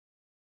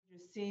You're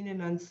seen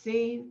and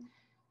unseen.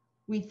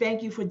 We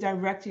thank you for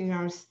directing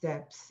our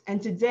steps. And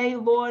today,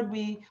 Lord,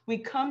 we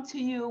come to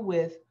you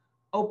with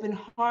open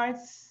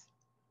hearts,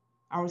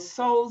 our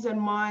souls and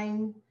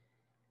mind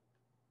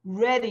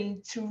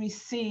ready to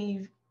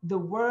receive the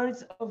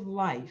words of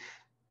life,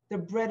 the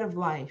bread of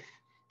life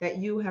that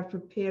you have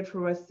prepared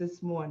for us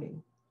this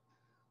morning.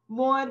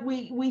 Lord,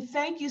 we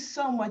thank you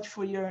so much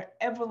for your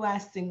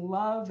everlasting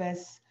love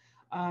as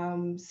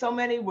so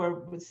many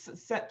were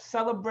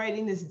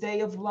celebrating this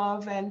day of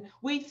love. And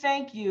we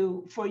thank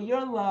you for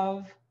your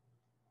love,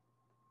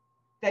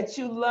 that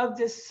you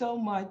loved us so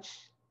much,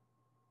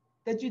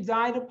 that you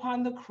died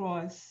upon the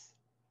cross,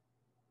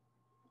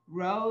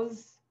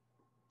 rose,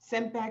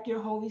 sent back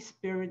your Holy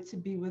Spirit to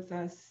be with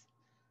us.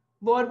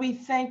 Lord, we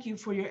thank you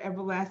for your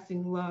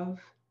everlasting love.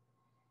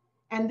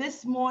 And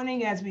this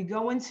morning, as we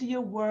go into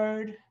your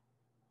word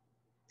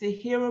to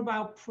hear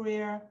about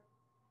prayer,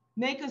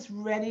 make us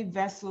ready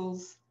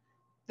vessels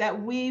that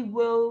we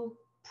will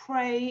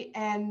pray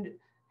and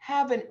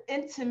have an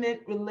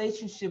intimate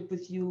relationship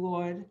with you,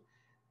 Lord.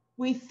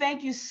 We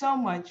thank you so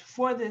much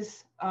for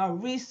this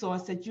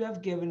resource that you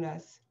have given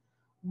us.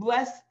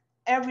 Bless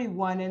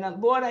everyone.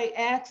 And Lord, I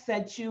ask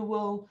that you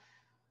will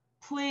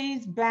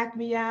please back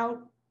me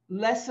out.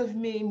 Less of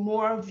me,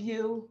 more of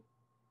you.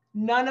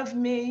 None of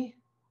me,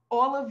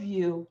 all of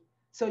you,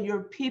 so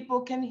your people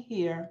can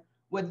hear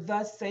what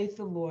thus saith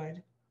the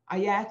Lord.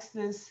 I ask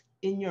this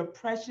in your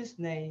precious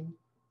name,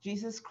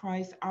 Jesus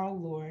Christ our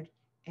Lord.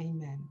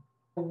 Amen.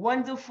 A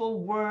wonderful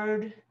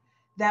word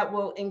that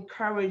will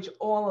encourage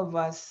all of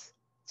us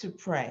to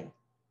pray.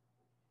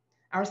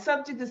 Our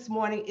subject this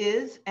morning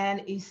is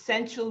an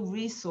essential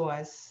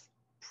resource,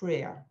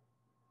 prayer.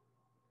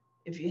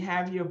 If you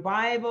have your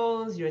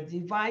Bibles, your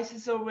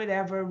devices, or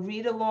whatever,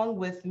 read along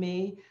with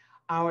me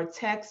our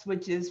text,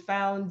 which is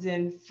found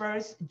in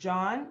 1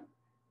 John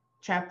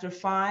chapter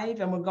 5,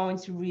 and we're going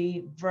to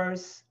read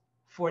verse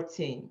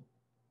 14.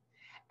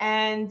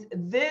 And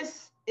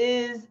this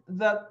is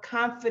the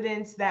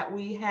confidence that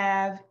we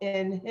have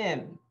in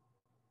him,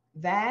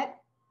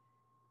 that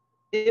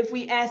if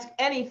we ask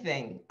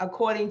anything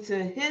according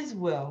to his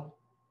will,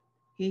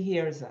 he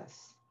hears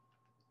us.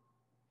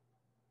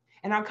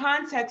 And our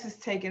context is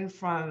taken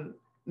from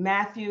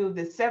Matthew,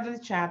 the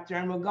 7th chapter,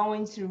 and we're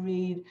going to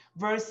read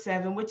verse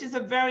 7, which is a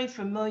very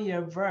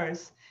familiar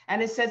verse.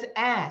 And it says,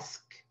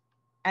 ask,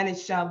 and it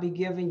shall be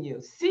given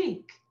you.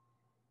 Seek,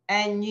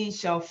 and ye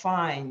shall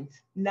find.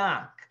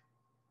 Knock,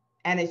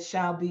 and it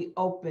shall be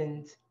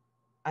opened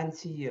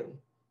unto you.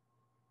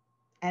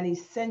 An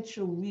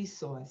essential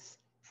resource,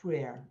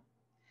 prayer.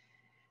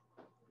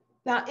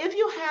 Now, if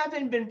you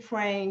haven't been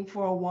praying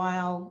for a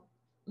while,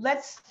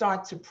 let's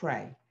start to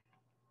pray.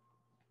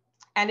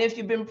 And if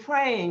you've been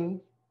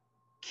praying,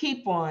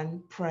 keep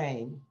on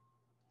praying.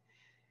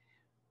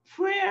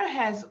 Prayer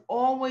has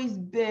always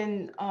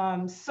been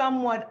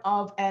somewhat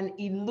of an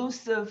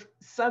elusive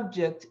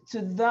subject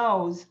to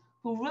those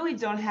who really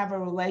don't have a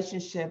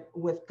relationship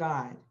with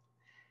God.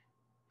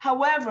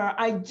 However,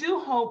 I do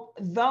hope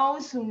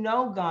those who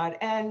know God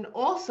and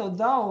also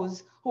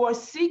those who are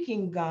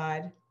seeking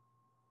God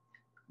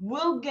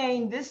will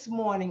gain this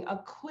morning a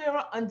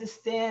clearer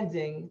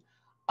understanding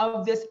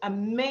of this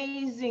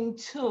amazing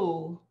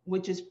tool,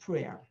 which is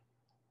prayer.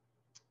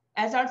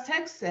 As our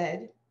text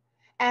said,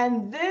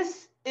 and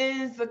this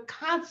is the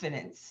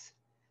confidence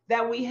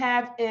that we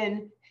have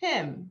in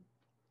him,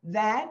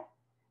 that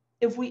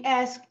if we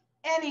ask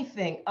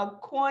anything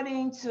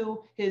according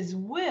to his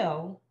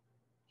will,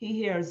 he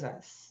hears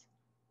us.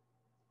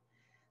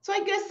 So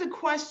I guess the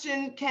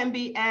question can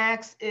be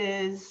asked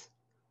is,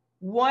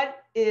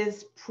 what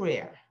is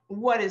prayer?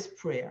 What is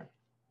prayer?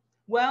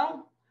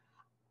 Well,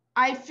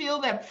 I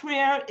feel that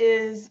prayer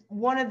is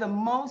one of the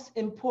most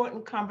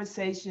important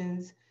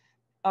conversations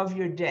of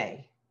your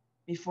day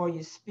before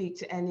you speak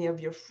to any of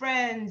your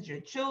friends, your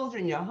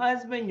children, your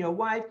husband, your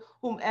wife,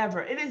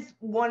 whomever. It is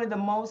one of the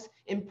most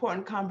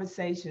important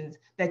conversations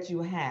that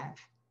you have.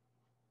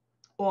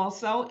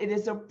 Also, it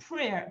is a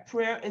prayer.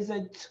 Prayer is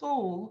a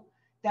tool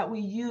that we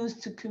use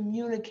to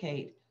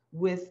communicate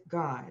with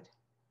God.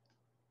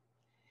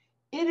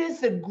 It is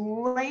the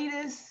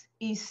greatest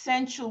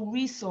essential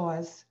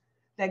resource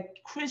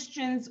that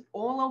Christians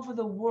all over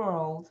the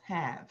world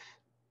have.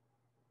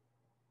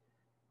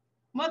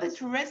 Mother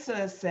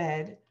Teresa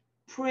said,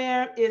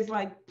 prayer is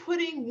like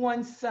putting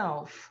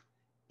oneself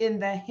in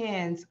the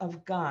hands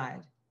of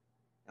God.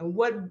 And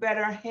what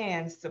better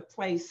hands to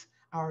place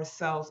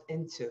ourselves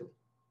into?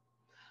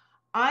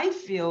 I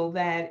feel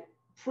that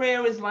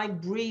prayer is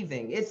like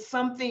breathing. It's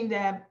something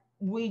that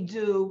we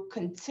do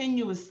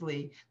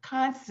continuously,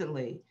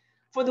 constantly.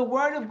 For the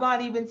word of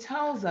God even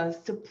tells us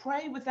to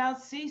pray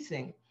without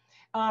ceasing.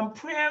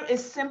 Prayer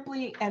is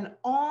simply an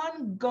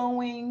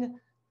ongoing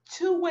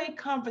two-way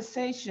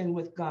conversation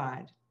with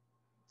God.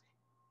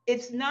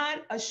 It's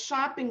not a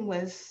shopping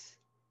list,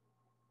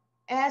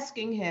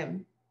 asking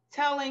him,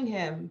 telling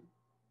him,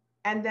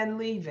 and then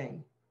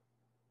leaving.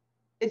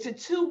 It's a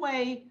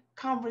two-way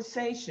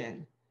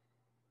conversation.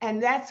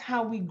 And that's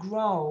how we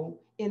grow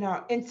in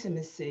our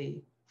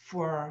intimacy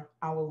for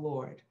our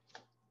Lord.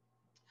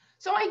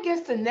 So I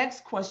guess the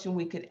next question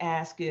we could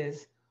ask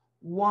is,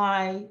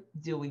 why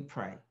do we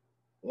pray?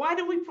 Why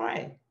do we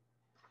pray?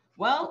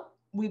 Well,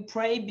 we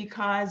pray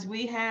because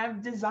we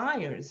have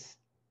desires,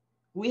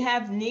 we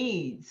have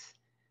needs,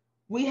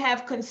 we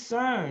have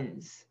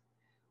concerns.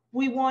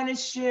 We want to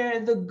share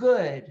the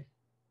good,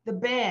 the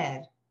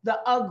bad,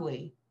 the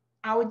ugly,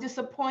 our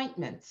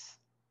disappointments,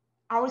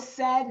 our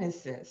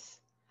sadnesses,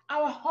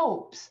 our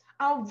hopes,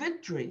 our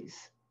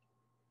victories.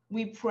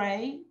 We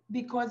pray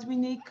because we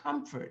need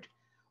comfort,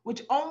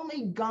 which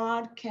only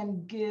God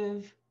can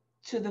give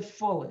to the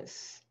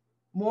fullest,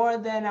 more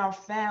than our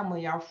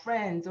family, our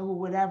friends, or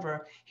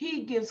whatever.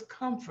 He gives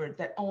comfort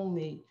that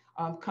only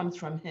comes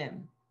from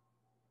Him.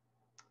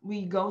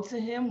 We go to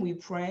Him, we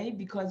pray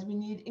because we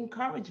need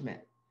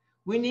encouragement,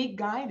 we need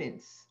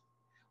guidance,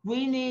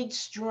 we need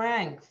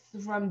strength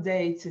from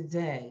day to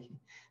day.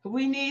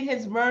 We need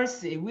His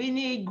mercy, we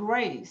need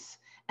grace,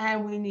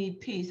 and we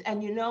need peace.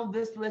 And you know,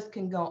 this list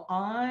can go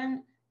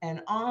on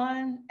and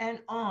on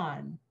and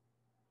on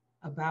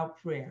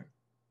about prayer.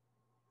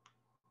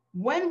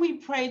 When we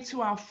pray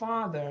to our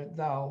Father,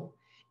 though,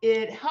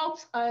 it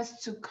helps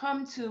us to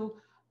come to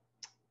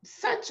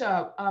such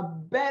a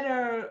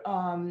better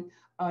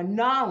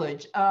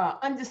knowledge,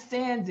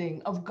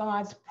 understanding of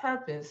God's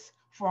purpose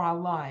for our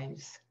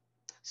lives.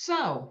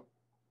 So,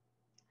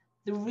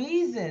 the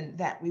reason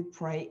that we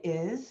pray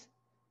is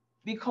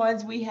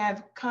because we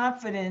have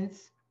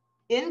confidence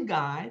in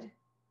God,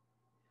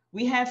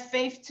 we have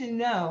faith to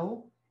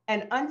know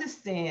and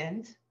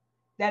understand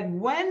that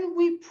when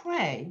we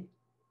pray,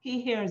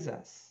 He hears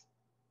us.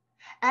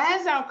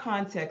 As our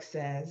context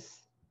says,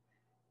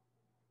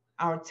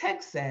 our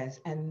text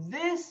says, and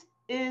this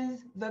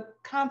is the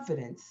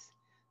confidence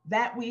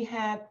that we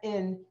have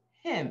in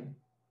Him,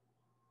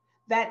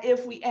 that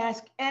if we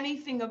ask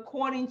anything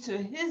according to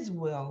His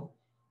will,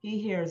 He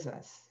hears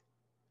us.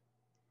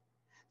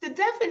 The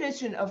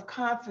definition of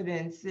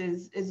confidence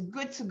is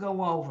good to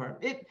go over.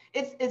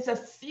 It's a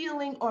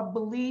feeling or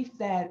belief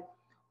that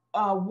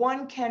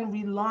one can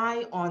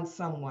rely on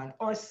someone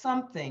or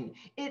something.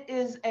 It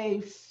is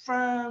a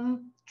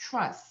firm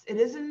trust. It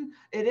isn't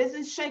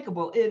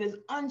shakable. It is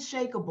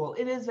unshakable.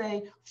 It is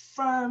a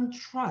firm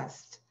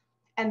trust.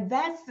 And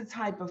that's the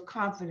type of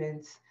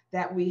confidence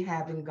that we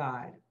have in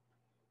God.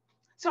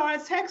 So our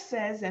text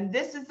says, and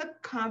this is the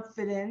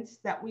confidence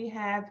that we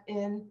have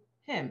in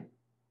Him.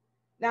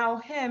 Now,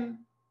 Him,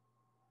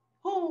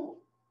 who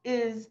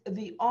is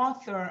the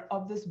author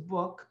of this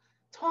book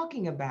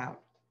talking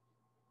about?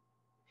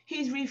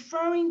 He's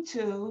referring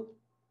to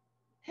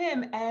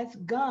Him as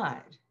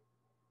God,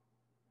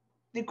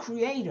 the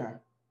Creator,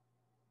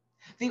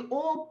 the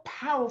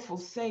all-powerful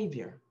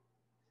Savior,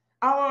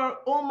 our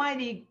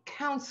Almighty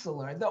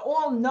Counselor, the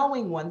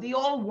all-knowing one, the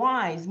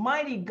all-wise,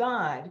 mighty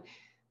God,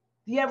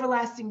 the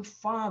everlasting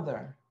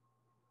Father.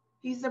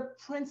 He's the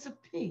Prince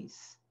of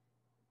Peace.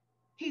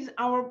 He's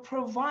our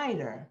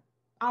provider,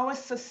 our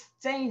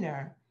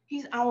sustainer.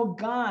 He's our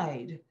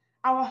guide,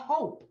 our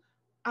hope,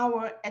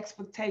 our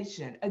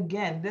expectation.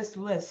 Again, this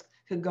list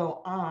could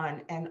go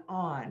on and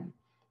on.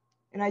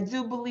 And I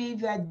do believe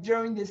that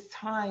during this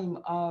time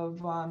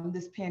of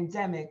this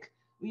pandemic,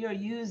 we are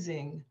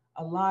using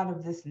a lot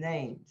of these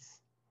names.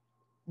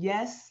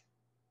 Yes,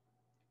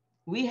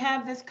 we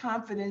have this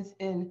confidence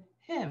in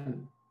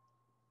Him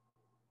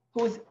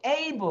who is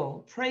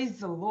able, praise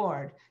the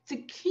Lord, to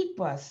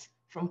keep us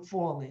from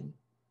falling.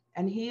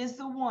 And He is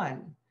the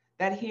one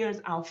that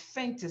hears our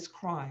faintest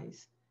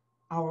cries,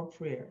 our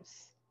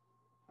prayers.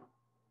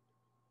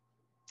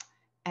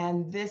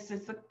 And this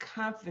is the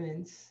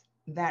confidence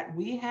that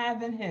we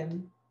have in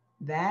Him,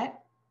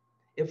 that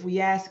if we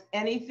ask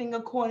anything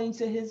according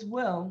to His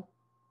will,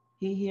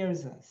 He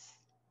hears us.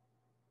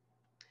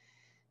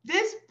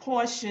 This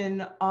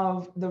portion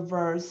of the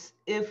verse,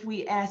 if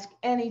we ask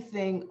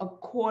anything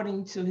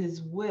according to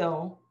His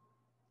will,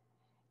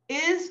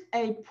 is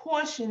a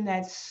portion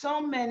that so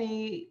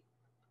many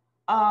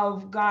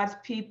of God's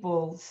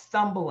people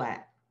stumble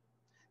at.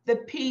 The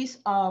piece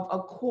of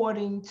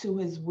according to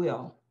His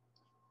will.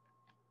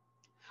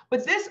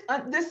 But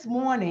this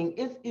morning,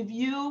 if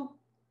you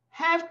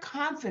have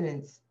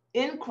confidence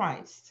in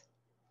Christ,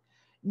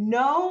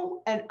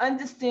 know and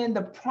understand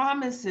the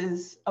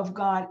promises of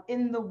God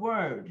in the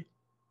Word,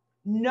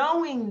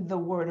 knowing the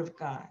Word of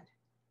God,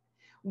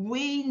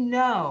 we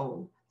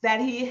know that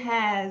He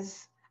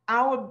has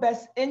our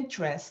best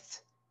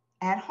interests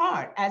at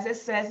heart. As it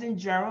says in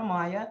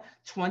Jeremiah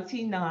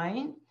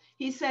 29,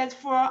 He says,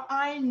 "For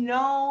I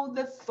know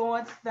the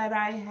thoughts that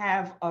I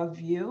have of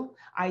you.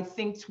 I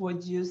think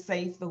towards you,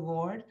 saith the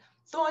Lord,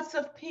 thoughts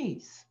of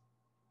peace,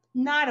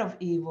 not of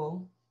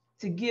evil,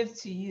 to give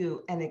to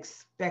you an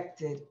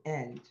expected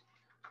end."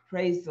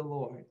 Praise the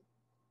Lord.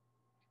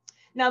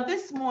 Now,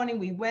 this morning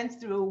we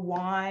went through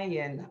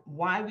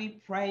why we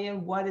pray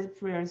and what is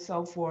prayer and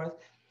so forth.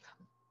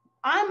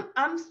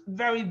 I'm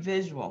very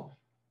visual,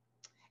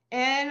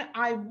 and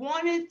I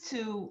wanted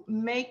to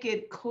make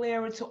it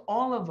clearer to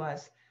all of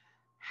us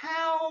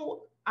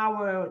how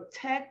our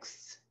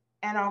text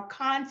and our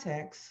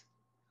context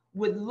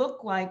would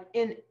look like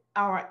in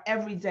our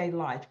everyday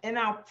life, in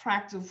our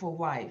practical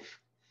life.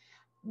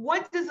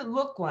 What does it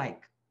look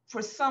like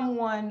for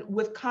someone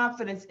with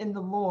confidence in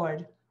the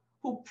Lord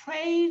who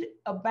prayed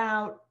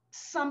about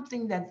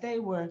something that they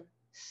were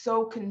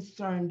so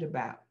concerned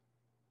about?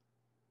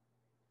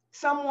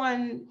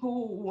 Someone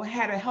who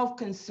had a health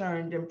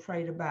concern and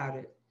prayed about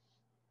it.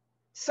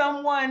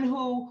 Someone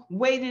who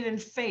waited in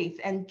faith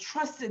and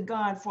trusted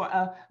God for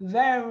a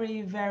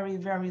very, very,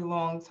 very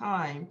long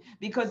time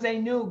because they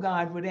knew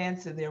God would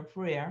answer their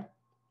prayer.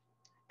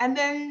 And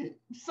then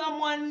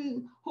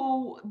someone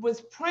who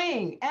was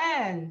praying,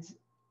 and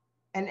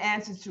an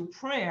answer to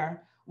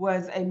prayer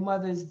was a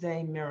Mother's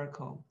Day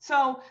miracle.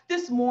 So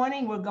this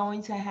morning, we're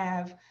going to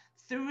have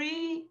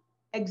three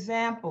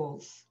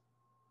examples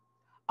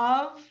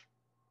of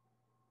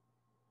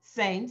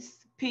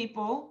saints,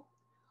 people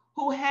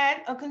who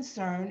had a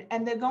concern,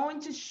 and they're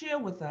going to share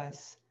with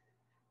us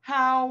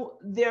how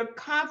their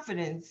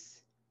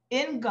confidence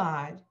in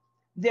God,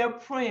 their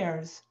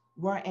prayers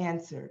were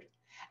answered.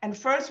 And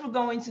first, we're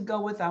going to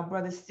go with our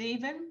brother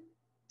Stephen,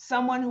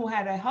 someone who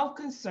had a health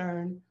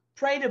concern,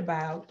 prayed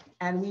about,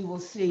 and we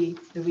will see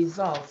the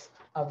results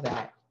of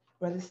that.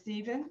 Brother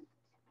Stephen?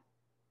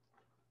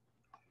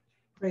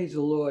 Praise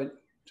the Lord.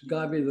 To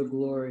God be the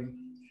glory.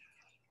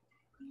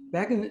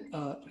 Back in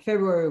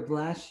February of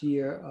last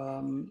year,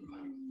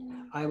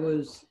 I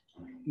was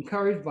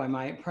encouraged by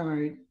my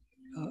primary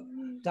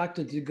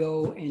doctor to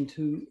go and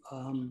to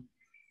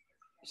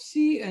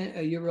see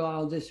a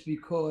urologist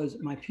because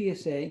my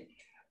PSA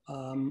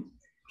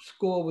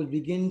score was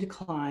beginning to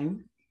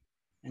climb.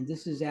 And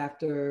this is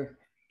after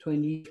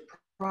 20 years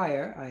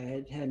prior, I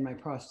had had my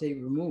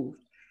prostate removed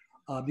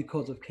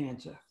because of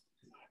cancer.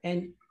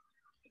 And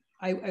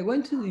I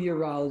went to the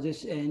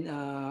urologist and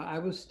I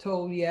was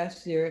told,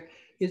 yes, there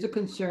is a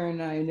concern.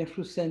 I next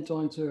was sent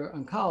on to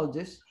an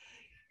oncologist.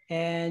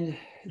 And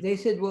they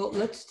said, well,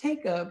 let's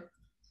take a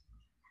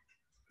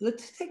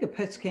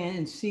PET scan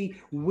and see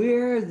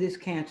where this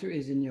cancer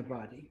is in your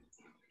body.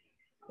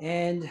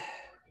 And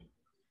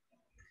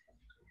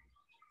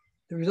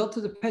the result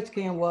of the PET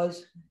scan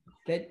was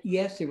that,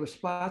 yes, there were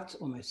spots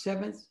on my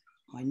 7th,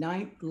 my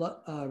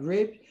 9th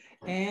rib,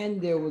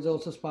 and there was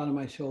also a spot on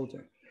my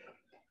shoulder.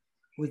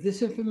 With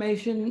this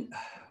information,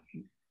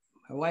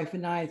 my wife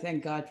and I,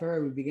 thank God for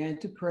her, we began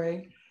to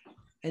pray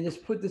and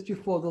just put this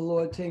before the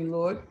Lord, saying,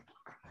 Lord,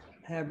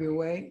 have your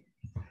way.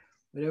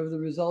 Whatever the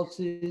results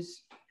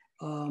is,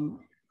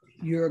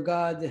 you're a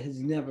God that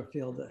has never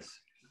failed us.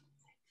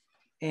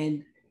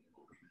 And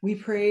we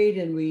prayed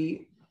and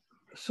we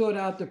sought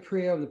out the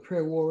prayer of the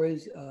prayer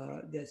warriors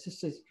that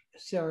Sister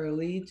Sarah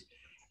leads,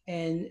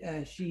 and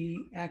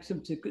she asked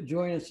them to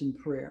join us in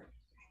prayer.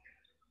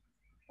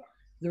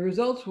 The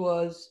results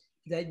was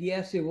that,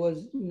 yes, it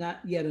was not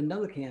yet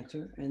another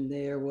cancer, and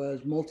there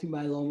was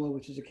multimyeloma,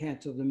 which is a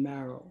cancer of the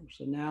marrow.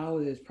 So now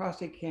there's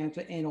prostate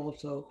cancer and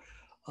also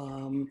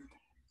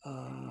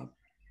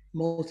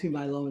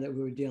multimyeloma that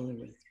we were dealing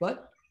with.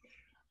 But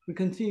we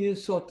continue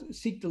to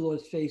seek the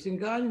Lord's face, and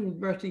God in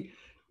mercy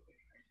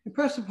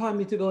impressed upon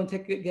me to go and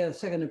get a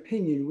second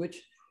opinion,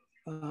 which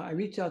I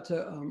reached out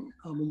to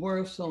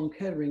Memorial Sloan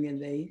Kettering, and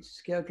they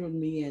scheduled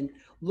me and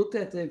looked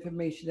at the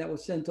information that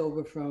was sent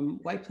over from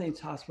White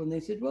Plains Hospital. And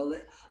they said, well,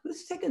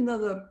 let's take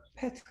another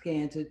PET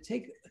scan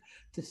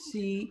to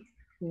see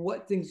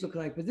what things look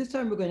like. But this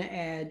time we're going to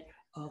add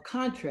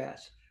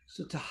contrast,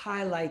 so to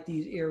highlight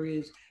these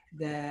areas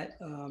that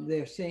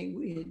they're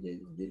saying,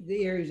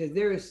 the areas that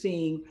they're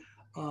seeing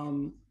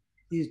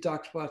these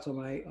dark spots on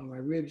my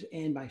ribs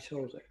and my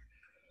shoulder.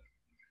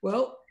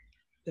 Well,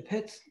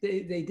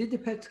 they did the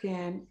PET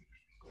scan.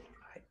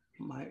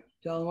 My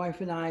darling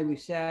wife and I, we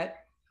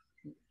sat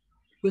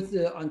with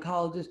the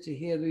oncologist to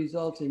hear the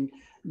results and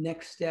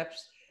next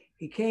steps.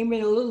 He came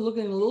in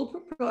looking a little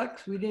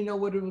perplexed. We didn't know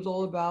what it was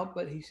all about,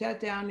 but he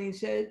sat down and he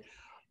said,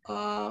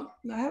 I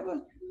have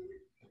an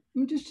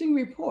interesting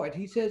report.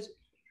 He says,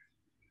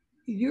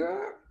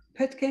 your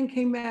PET scan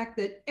came back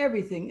that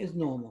everything is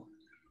normal.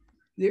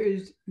 There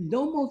is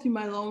no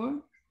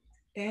multimyeloma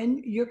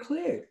and you're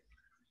cleared.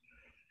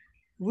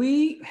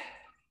 We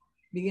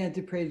began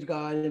to praise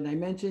God, and I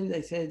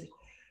said,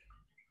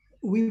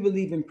 we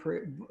believe in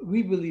prayer,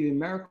 we believe in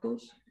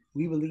miracles,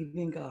 we believe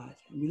in God.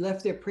 And we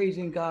left there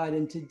praising God,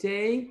 and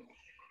today,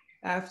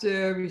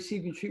 after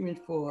receiving treatment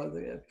for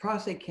the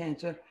prostate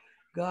cancer,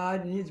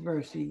 God in his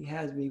mercy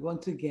has me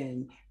once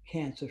again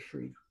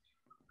cancer-free.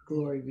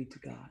 Glory be to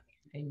God.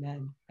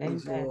 Amen.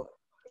 Praise Amen. the Lord.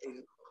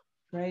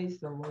 Praise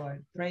the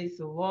Lord. Praise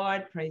the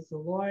Lord. Praise the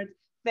Lord.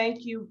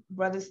 Thank you,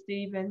 Brother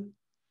Stephen,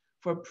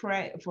 for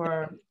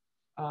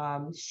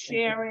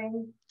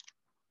sharing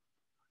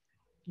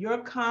your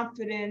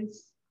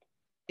confidence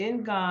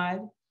in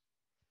God.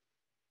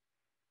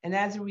 And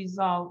as a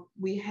result,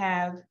 we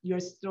have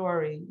your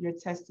story, your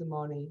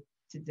testimony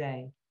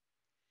today.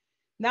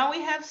 Now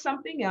we have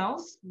something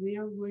else. We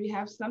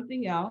have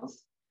something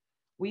else.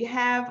 We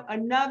have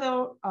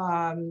another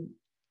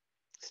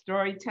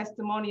story,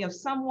 testimony of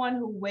someone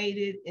who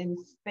waited in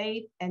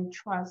faith and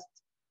trust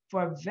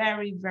for a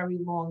very, very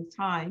long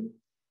time.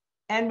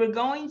 And we're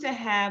going to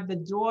have the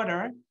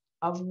daughter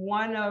of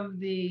one of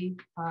the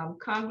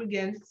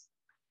congregants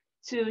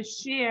to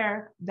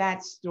share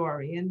that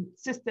story. And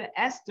Sister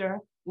Esther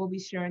will be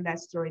sharing that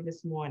story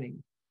this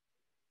morning.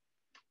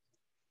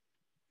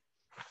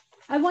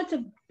 I want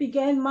to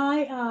begin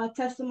my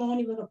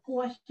testimony with a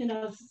portion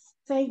of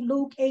St.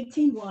 Luke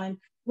 18:1,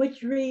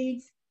 which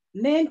reads,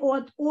 "Men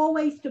ought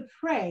always to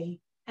pray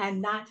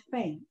and not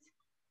faint."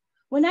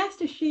 When asked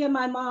to share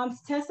my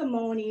mom's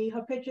testimony,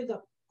 her pictures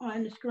are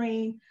on the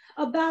screen,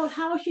 about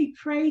how she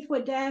prayed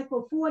for Dad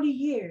for 40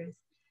 years,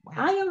 wow,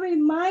 I am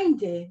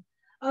reminded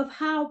of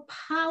how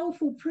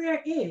powerful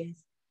prayer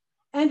is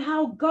and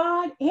how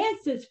God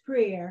answers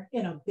prayer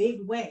in a big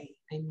way.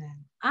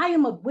 Amen. I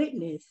am a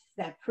witness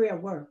that prayer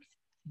works.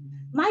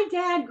 Amen. My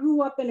dad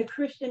grew up in a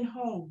Christian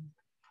home.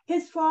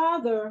 His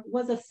father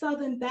was a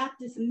Southern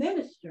Baptist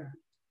minister.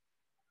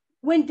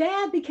 When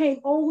Dad became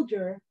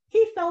older,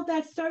 he felt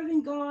that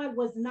serving God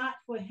was not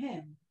for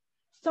him.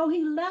 So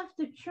he left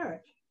the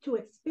church to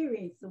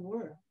experience the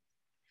world.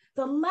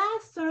 The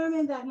last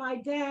sermon that my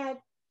dad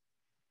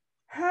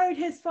heard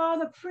his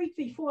father preach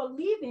before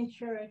leaving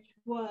church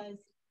was,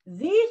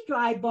 "These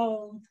dry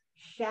bones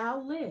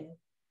shall live."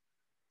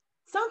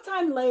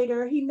 Sometime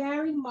later, he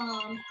married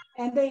Mom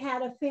and they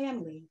had a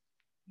family.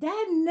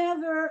 Dad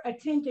never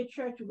attended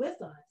church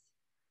with us.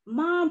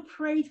 Mom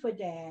prayed for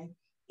Dad,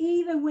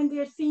 even when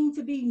there seemed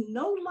to be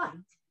no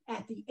light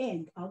at the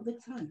end of the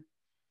tunnel.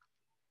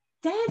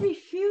 Dad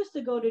refused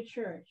to go to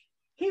church.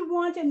 He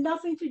wanted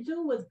nothing to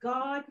do with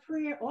God,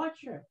 prayer, or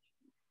church.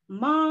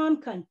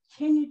 Mom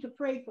continued to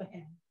pray for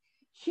him.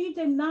 She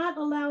did not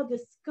allow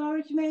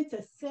discouragement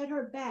to set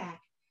her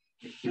back.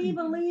 She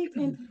believed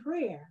in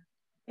prayer.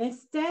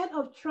 Instead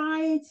of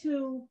trying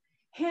to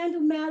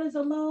handle matters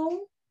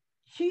alone,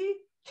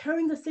 she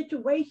turned the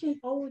situation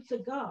over to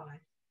God.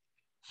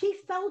 She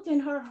felt in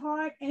her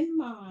heart and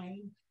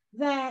mind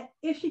that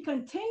if she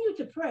continued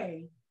to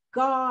pray,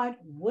 God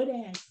would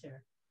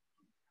answer.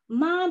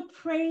 Mom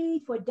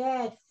prayed for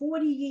Dad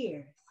 40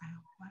 years.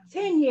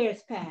 10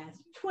 years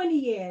passed, 20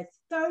 years,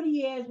 30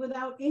 years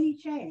without any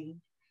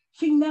change.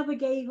 She never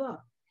gave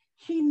up.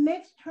 She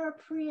mixed her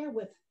prayer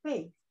with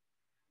faith.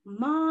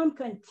 Mom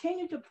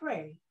continued to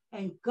pray,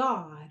 and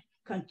God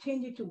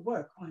continued to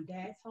work on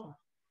Dad's heart.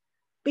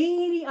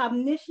 Being the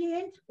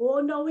omniscient,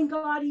 all-knowing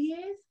God he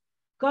is,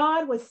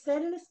 God was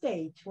setting the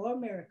stage for a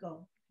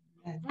miracle.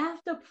 Amen.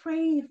 After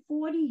praying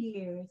 40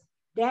 years,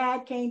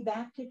 Dad came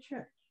back to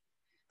church.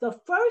 The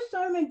first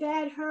sermon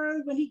Dad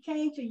heard when he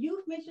came to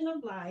Youth Mission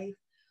of Life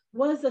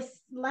was the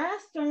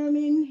last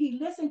sermon he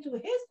listened to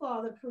his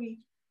father preach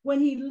when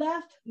he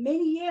left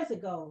many years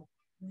ago.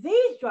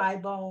 "These dry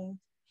bones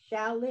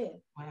shall live."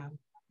 Wow.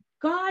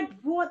 God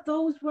brought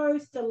those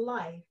words to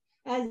life.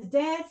 As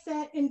Dad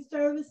sat in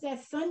service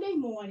that Sunday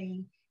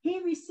morning, he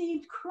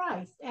received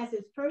Christ as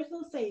his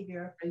personal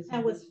Savior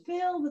and was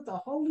filled with the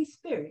Holy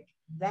Spirit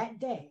that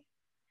day.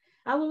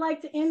 I would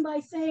like to end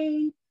by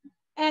saying,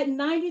 at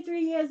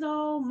 93 years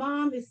old,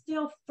 Mom is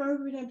still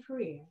fervent in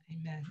prayer.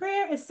 Amen.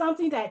 Prayer is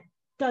something that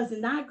does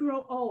not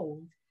grow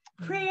old.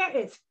 Prayer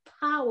is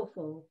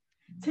powerful.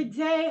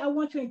 Today, I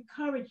want to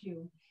encourage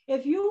you.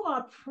 If you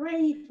are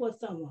praying for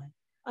someone,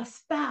 a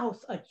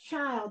spouse, a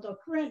child, a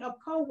friend, a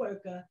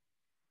coworker,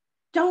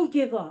 don't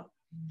give up.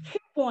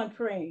 Keep on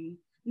praying.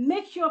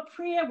 Mix your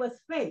prayer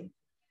with faith.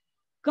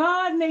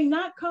 God may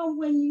not come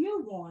when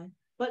you want,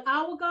 but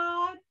our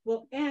God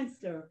will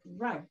answer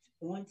right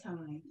on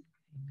time.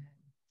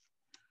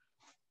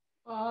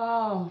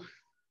 Oh,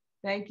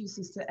 thank you,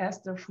 Sister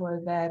Esther,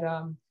 for that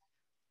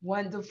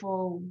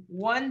wonderful,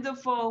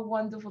 wonderful,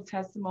 wonderful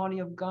testimony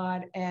of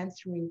God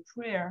answering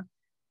prayer.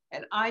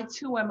 And I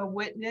too am a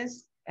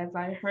witness, as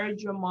I heard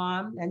your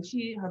mom, and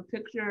her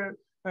picture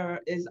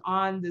is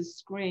on the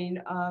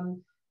screen.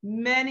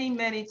 Many,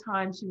 many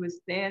times she would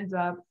stand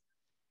up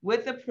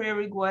with a prayer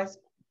request,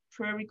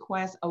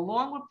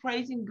 along with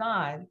praising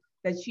God,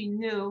 that she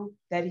knew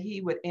that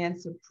he would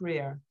answer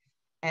prayer.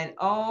 And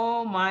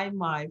oh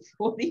my,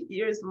 40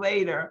 years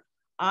later,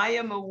 I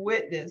am a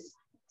witness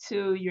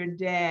to your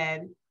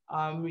dad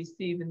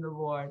receiving the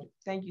Lord.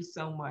 Thank you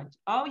so much.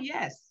 Oh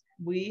yes,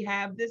 we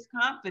have this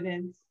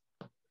confidence.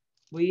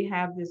 We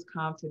have this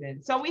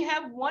confidence. So we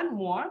have one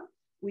more.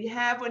 We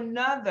have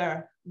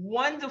another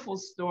wonderful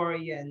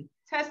story and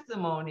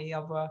testimony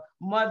of a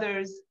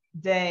Mother's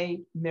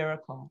Day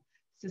miracle.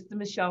 Sister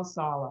Michelle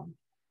Sala.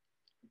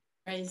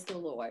 Praise the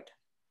Lord.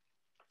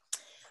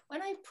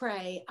 When I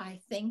pray,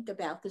 I think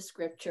about the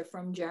scripture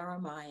from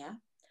Jeremiah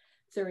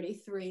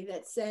 33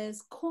 that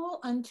says, "Call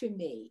unto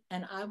me,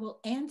 and I will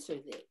answer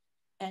thee,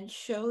 and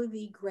show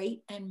thee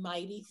great and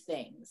mighty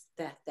things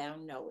that thou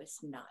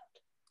knowest not."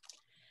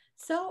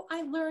 So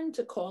I learned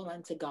to call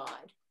unto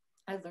God.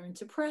 I learned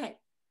to pray,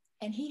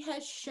 and he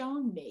has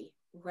shown me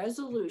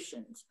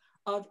resolutions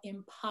of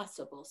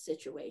impossible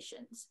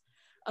situations,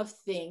 of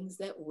things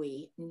that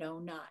we know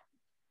not.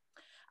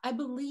 I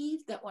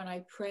believe that when I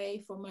pray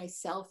for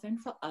myself and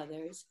for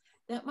others,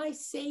 that my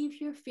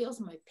Savior feels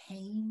my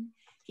pain,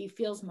 he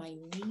feels my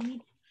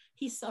need,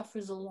 he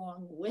suffers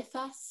along with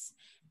us,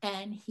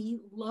 and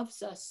he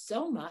loves us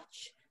so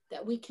much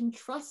that we can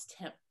trust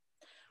him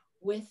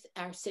with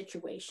our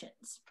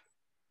situations.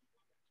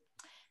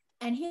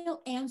 And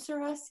he'll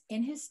answer us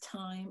in his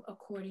time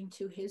according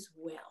to his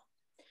will.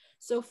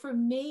 So for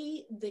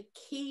me, the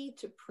key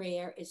to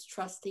prayer is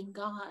trusting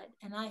God.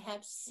 And I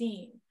have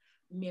seen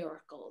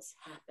miracles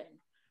happen.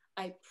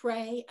 I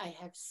pray, I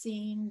have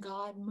seen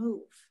God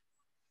move.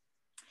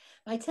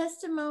 My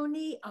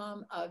testimony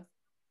of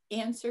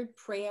answered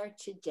prayer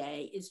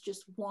today is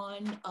just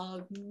one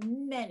of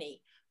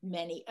many,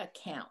 many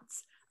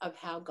accounts of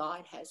how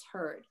God has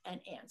heard and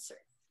answered.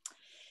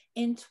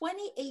 In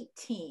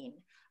 2018,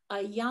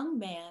 a young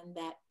man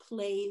that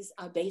plays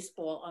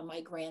baseball on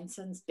my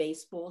grandson's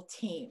baseball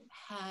team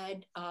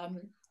had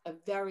a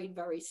very,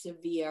 very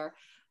severe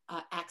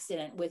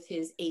accident with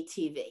his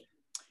ATV.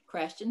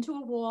 Crashed into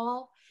a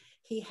wall.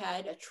 He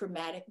had a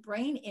traumatic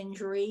brain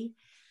injury,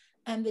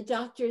 and the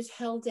doctors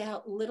held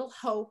out little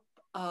hope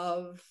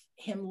of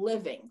him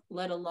living,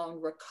 let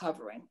alone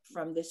recovering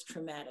from this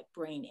traumatic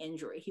brain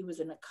injury. He was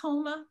in a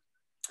coma,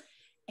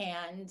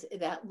 and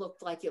that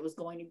looked like it was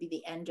going to be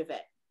the end of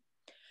it.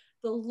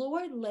 The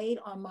Lord laid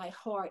on my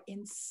heart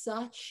in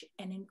such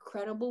an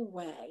incredible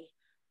way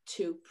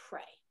to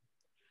pray.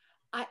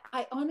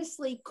 I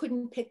honestly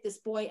couldn't pick this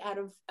boy out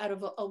of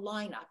a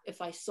lineup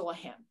if I saw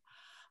him.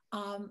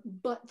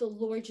 But the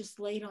Lord just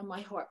laid on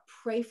my heart,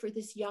 pray for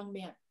this young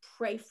man,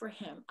 pray for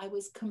him. I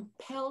was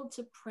compelled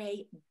to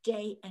pray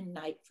day and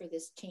night for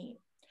this team.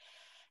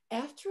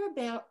 After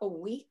about a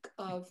week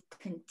of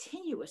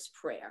continuous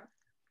prayer,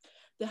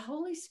 the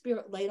Holy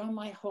Spirit laid on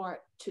my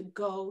heart to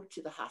go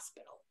to the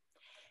hospital.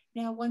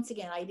 Now, once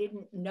again, I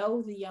didn't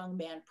know the young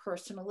man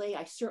personally.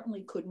 I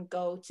certainly couldn't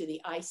go to the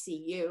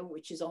ICU,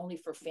 which is only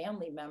for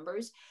family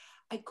members.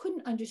 I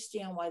couldn't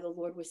understand why the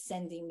Lord was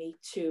sending me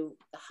to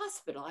the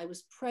hospital. I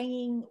was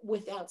praying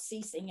without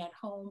ceasing at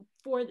home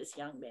for this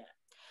young man.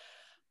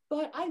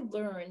 But I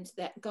learned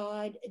that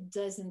God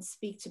doesn't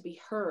speak to be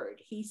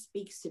heard. He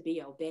speaks to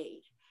be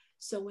obeyed.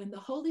 So when the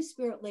Holy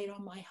Spirit laid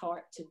on my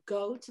heart to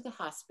go to the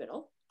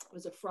hospital, it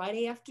was a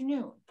Friday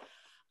afternoon.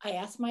 I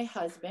asked my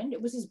husband,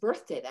 it was his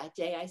birthday that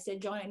day. I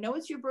said, John, I know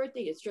it's your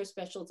birthday, it's your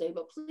special day,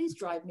 but please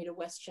drive me to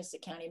Westchester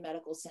County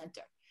Medical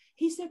Center.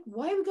 He said,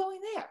 why are we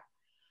going there?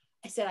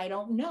 I said, I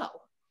don't know.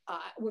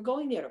 We're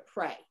going there to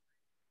pray.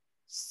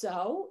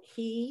 So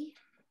he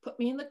put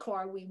me in the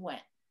car. We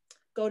went,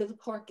 go to the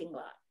parking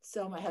lot.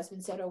 So my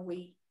husband said, are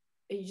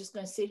you just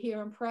going to sit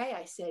here and pray?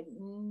 I said,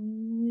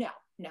 no,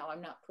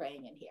 I'm not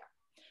praying in here.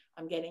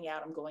 I'm getting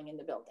out. I'm going in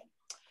the building.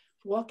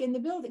 Walk in the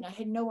building. I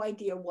had no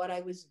idea what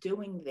I was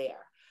doing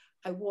there.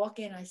 I walk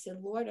in. I said,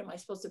 Lord, am I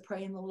supposed to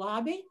pray in the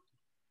lobby?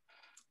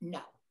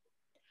 No.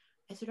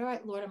 I said, all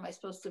right, Lord, am I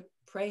supposed to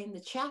pray in the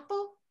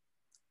chapel?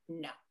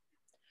 No.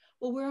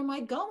 Well, where am I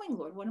going,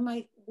 Lord? Where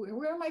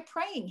am I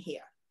praying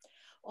here?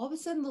 All of a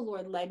sudden, the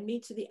Lord led me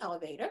to the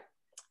elevator.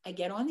 I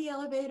get on the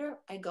elevator.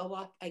 I go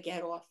up. I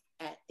get off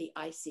at the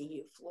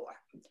ICU floor.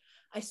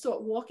 I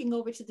start walking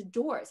over to the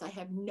doors. I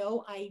have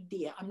no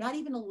idea. I'm not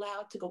even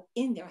allowed to go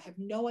in there. I have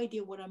no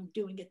idea what I'm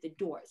doing at the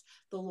doors.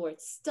 The Lord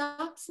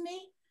stops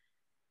me.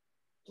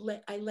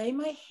 I lay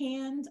my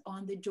hand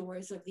on the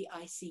doors of the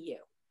ICU,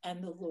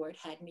 and the Lord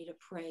had me to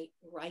pray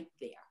right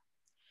there.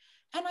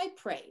 And I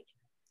prayed.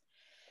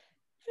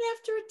 And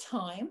after a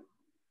time,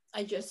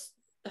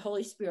 the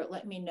Holy Spirit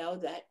let me know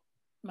that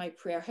my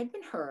prayer had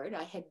been heard.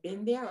 I had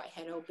been there. I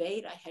had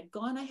obeyed. I had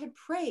gone. I had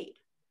prayed.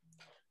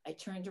 I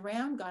turned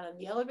around, got on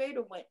the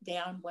elevator, went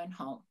down, went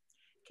home.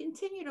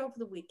 Continued over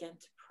the weekend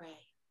to pray.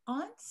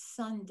 On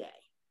Sunday,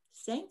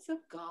 saints of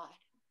God,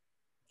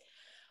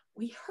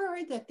 we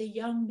heard that the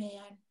young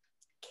man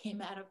came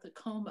out of the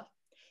coma.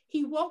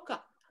 He woke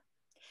up.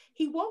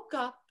 He woke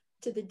up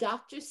to the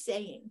doctor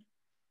saying,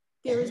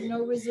 there is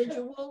no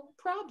residual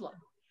problem.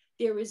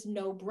 There is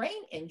no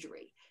brain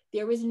injury.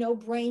 There is no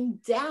brain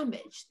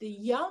damage. The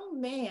young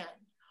man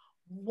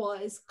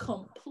was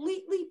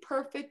completely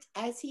perfect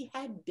as he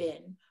had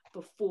been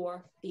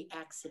before the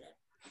accident.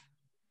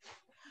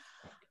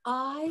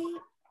 I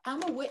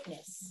am a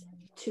witness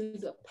to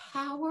the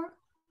power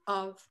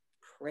of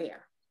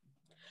prayer.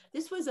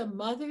 This was a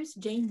Mother's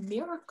Day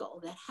miracle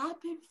that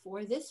happened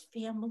for this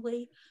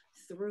family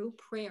through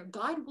prayer.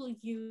 God will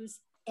use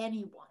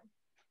anyone.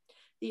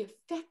 The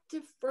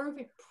effective,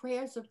 fervent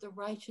prayers of the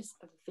righteous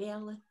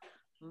availeth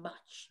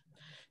much.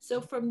 So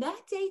from that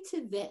day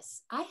to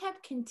this, I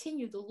have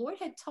continued. The Lord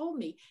had told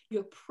me,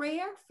 your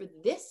prayer for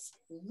this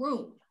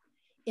room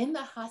in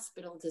the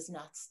hospital does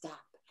not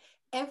stop.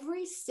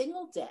 Every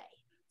single day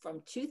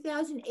from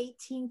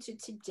 2018 to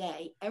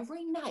today,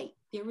 every night,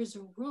 there is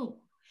a room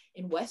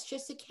in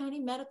Westchester County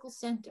Medical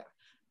Center,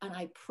 and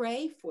I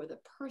pray for the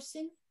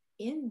person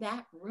in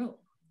that room.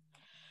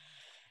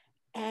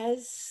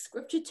 As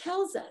scripture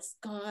tells us,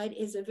 God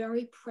is a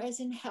very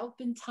present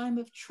help in time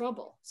of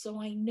trouble. So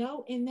I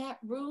know in that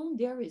room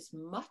there is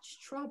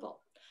much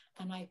trouble,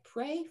 and I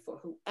pray for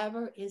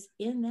whoever is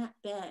in that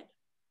bed.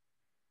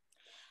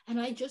 And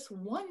I just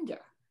wonder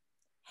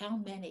how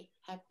many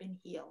have been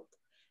healed,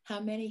 how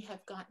many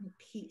have gotten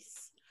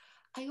peace.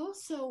 I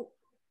also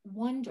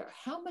wonder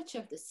how much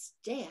of the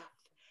staff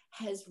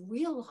has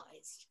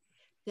realized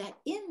that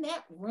in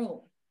that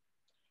room,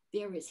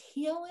 there is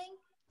healing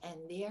and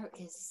there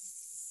is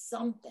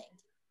something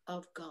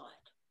of God.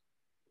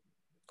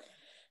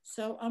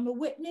 So I'm a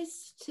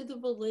witness to the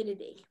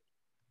validity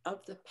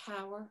of the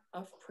power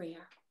of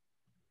prayer.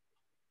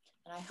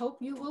 And I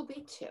hope you will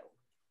be too.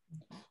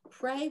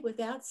 Pray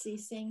without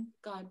ceasing.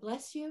 God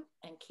bless you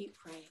and keep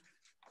praying.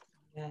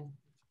 Amen.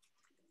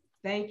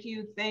 Thank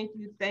you, thank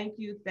you, thank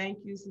you, thank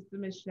you, Sister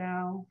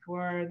Michelle,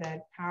 for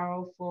that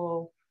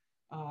powerful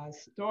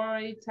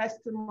story,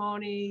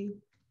 testimony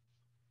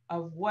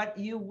of what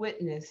you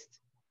witnessed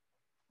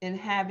in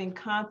having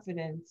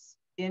confidence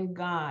in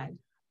God.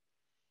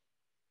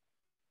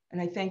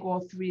 And I thank all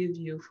three of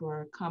you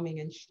for coming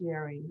and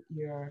sharing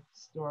your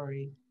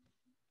story.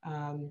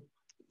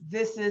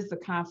 This is the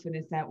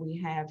confidence that we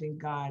have in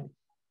God.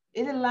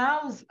 It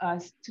allows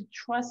us to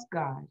trust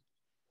God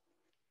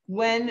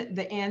when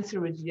the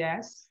answer is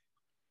yes,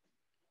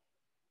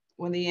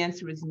 when the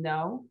answer is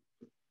no,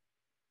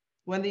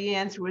 when the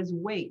answer is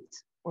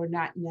wait or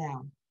not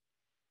now.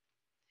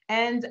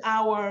 And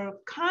our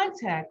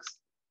context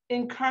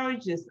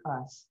encourages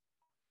us.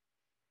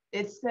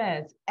 It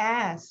says,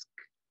 ask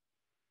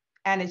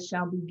and it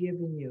shall be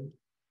given you.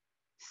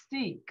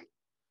 Seek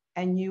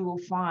and you will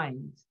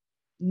find.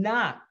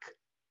 Knock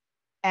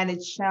and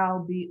it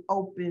shall be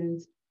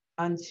opened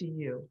unto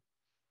you.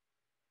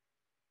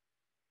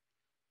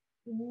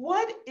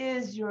 What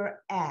is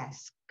your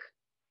ask?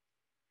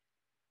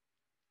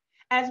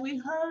 As we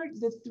heard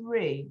the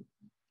three,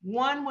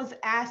 one was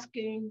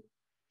asking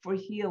for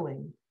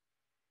healing.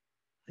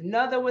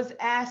 Another was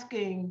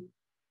asking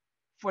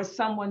for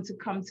someone to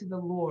come to the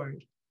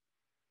Lord.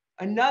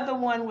 Another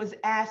one was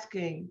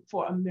asking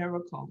for a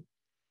miracle.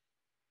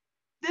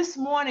 This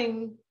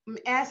morning, I'm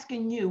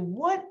asking you,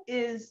 what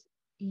is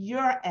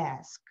your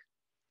ask?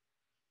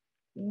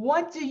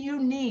 What do you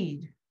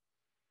need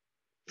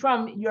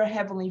from your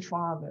Heavenly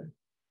Father?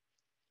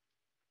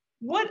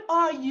 What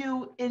are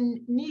you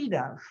in need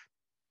of?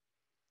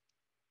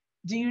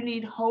 Do you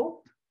need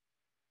hope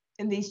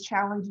in these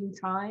challenging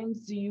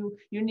times? Do you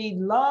need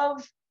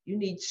love? You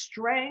need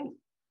strength?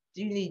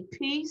 Do you need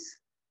peace?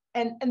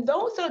 And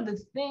those are the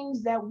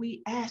things that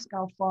we ask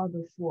our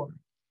Father for.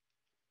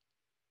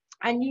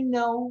 And you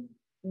know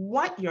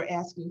what you're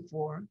asking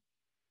for.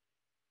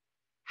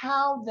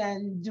 How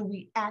then do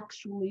we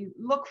actually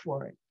look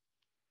for it?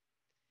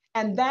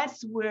 And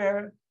that's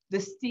where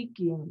the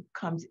seeking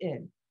comes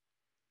in.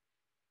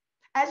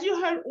 As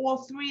you heard all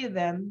three of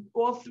them,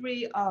 all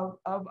three of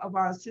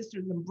our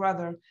sisters and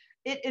brother,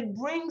 it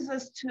brings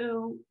us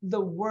to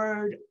the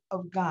Word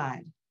of God.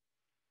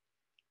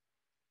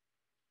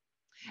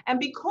 And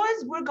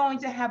because we're going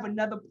to have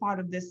another part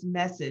of this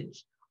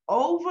message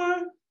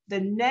over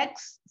the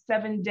next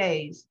 7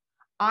 days,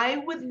 I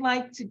would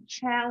like to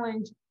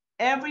challenge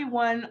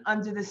everyone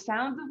under the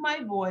sound of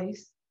my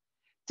voice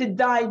to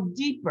dive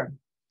deeper,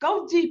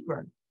 go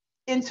deeper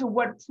into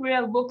what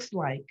prayer looks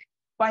like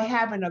by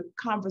having a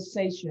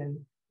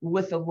conversation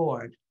with the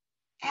Lord.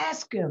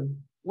 Ask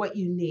him what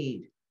you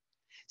need.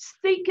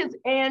 Seek his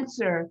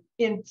answer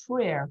in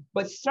prayer,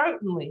 but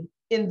certainly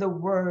in the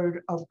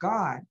Word of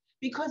God,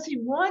 because he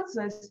wants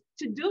us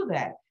to do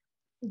that.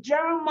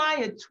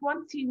 Jeremiah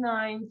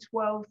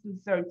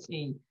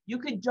 29:12-13. You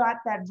could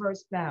jot that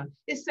verse down.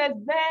 It says,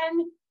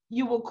 then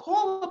you will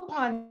call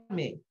upon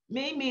me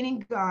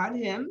meaning God,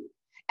 him,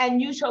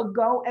 and you shall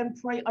go and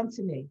pray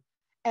unto me.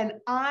 And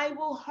I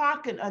will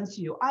hearken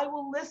unto you. I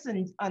will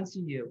listen unto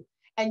you.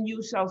 And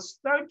you shall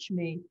search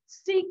me,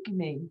 seek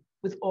me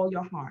with all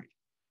your heart.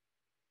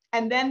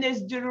 And then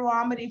there's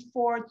Deuteronomy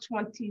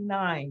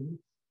 4:29.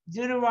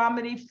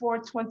 Deuteronomy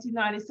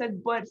 4:29, it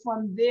said, but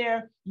from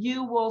there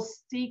you will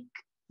seek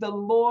the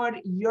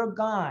Lord your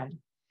God,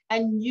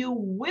 and you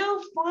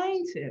will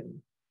find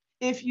him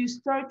if you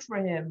search for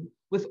him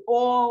with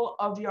all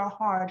of your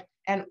heart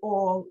and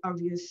all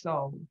of your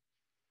soul.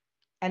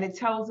 And it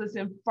tells us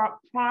in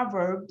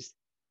Proverbs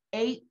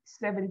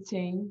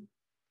 8:17,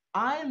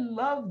 I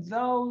love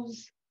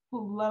those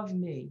who love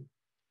me,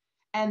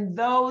 and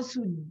those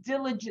who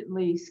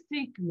diligently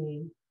seek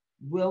me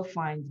will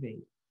find me.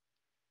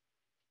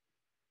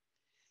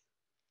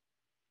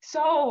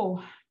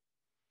 So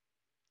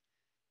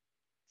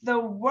the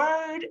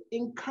Word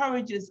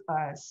encourages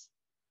us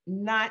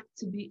not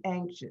to be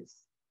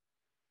anxious.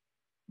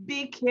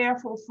 Be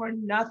careful for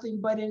nothing,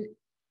 but in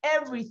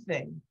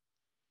everything,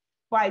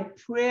 by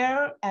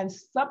prayer and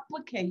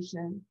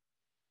supplication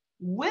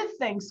with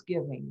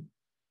thanksgiving,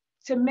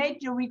 to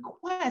make your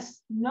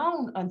requests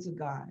known unto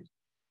God.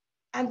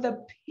 And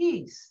the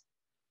peace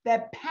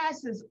that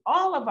passes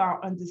all of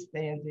our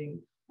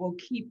understanding will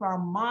keep our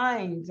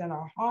minds and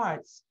our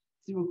hearts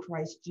through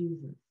Christ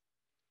Jesus.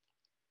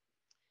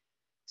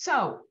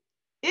 So,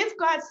 if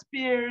God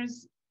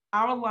spares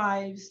our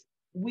lives,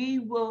 we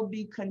will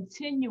be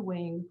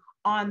continuing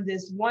on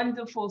this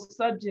wonderful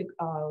subject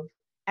of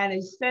an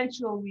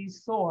essential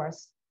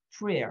resource,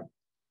 prayer.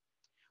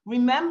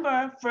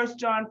 Remember 1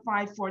 John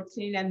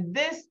 5:14, and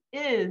this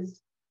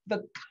is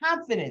the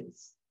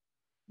confidence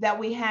that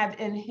we have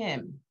in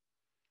him.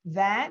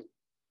 that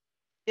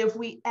if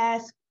we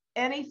ask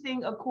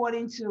anything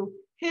according to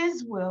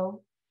his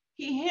will,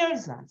 he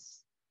hears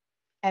us.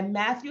 And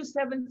Matthew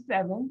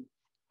 7:7,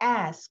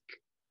 ask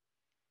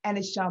and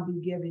it shall be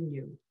given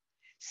you.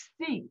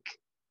 Seek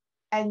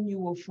and you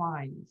will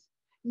find.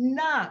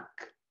 Knock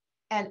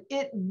and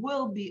it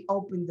will be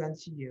opened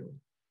unto you.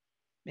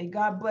 May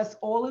God bless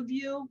all of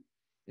you.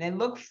 And I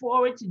look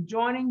forward to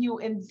joining you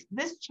in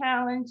this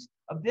challenge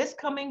of this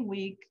coming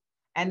week.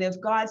 And if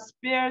God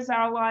spares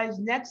our lives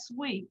next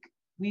week,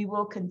 we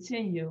will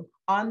continue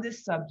on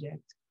this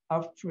subject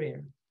of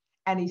prayer,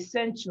 an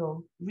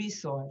essential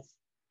resource,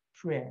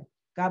 prayer.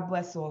 God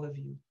bless all of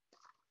you.